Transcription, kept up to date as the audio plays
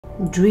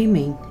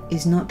Dreaming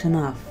is not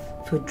enough.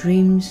 For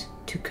dreams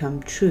to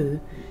come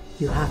true,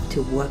 you have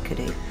to work at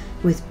it.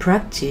 With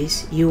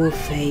practice, you will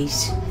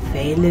face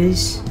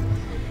failures,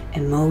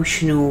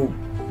 emotional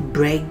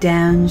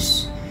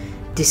breakdowns,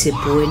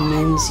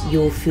 disappointments.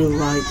 You'll feel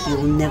like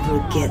you'll never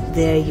get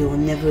there, you'll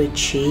never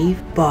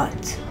achieve.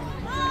 But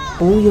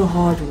all your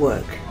hard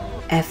work,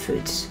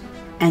 efforts,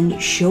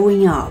 and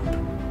showing up,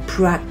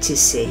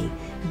 practicing,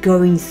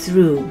 going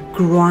through,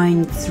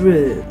 grind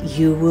through,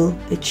 you will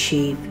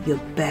achieve your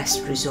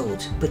best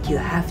results. But you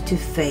have to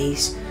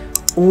face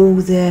all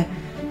the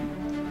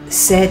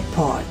sad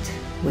part.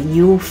 When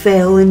you'll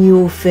fail, and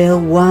you'll fail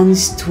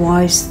once,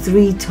 twice,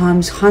 3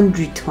 times,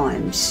 100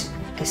 times.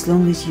 As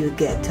long as you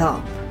get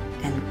up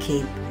and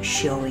keep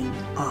showing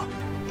up,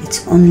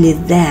 it's only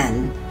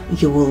then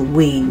you will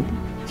win.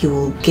 You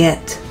will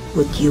get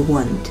what you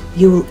want.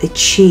 You will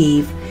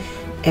achieve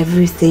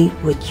everything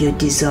what you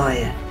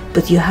desire.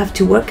 But you have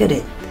to work at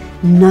it.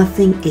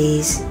 Nothing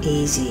is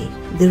easy.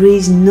 There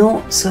is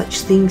no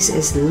such things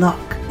as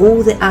luck.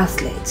 All the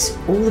athletes,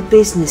 all the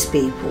business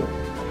people,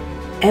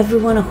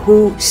 everyone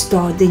who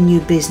start a new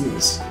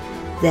business,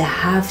 they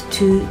have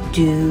to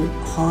do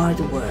hard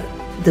work.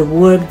 The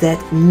work that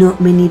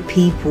not many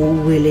people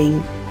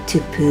willing to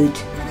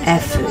put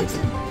effort,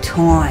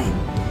 time.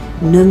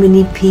 Not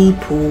many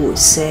people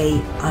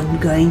say, I'm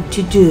going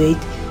to do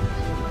it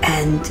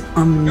and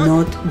I'm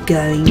not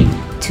going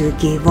to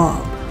give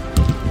up.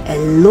 A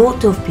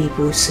lot of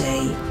people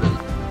say,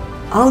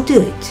 I'll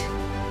do it.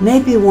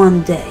 Maybe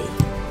one day,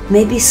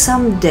 maybe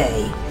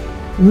someday.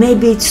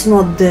 Maybe it's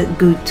not the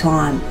good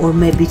time, or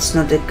maybe it's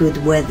not the good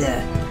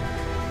weather.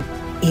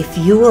 If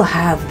you will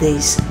have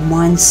this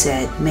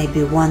mindset,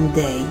 maybe one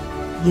day,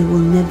 you will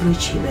never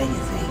achieve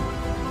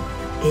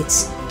anything.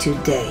 It's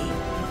today.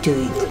 Do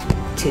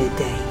it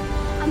today.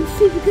 I'm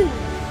super good.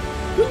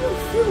 When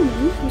you're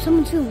filming, when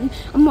someone's filming,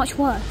 I'm much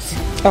worse.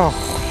 Oh.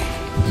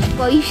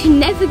 Well, you should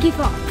never give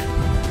up.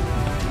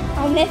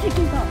 I'll never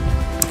give up.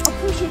 I'll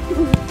push it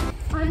through.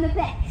 I'm the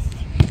best.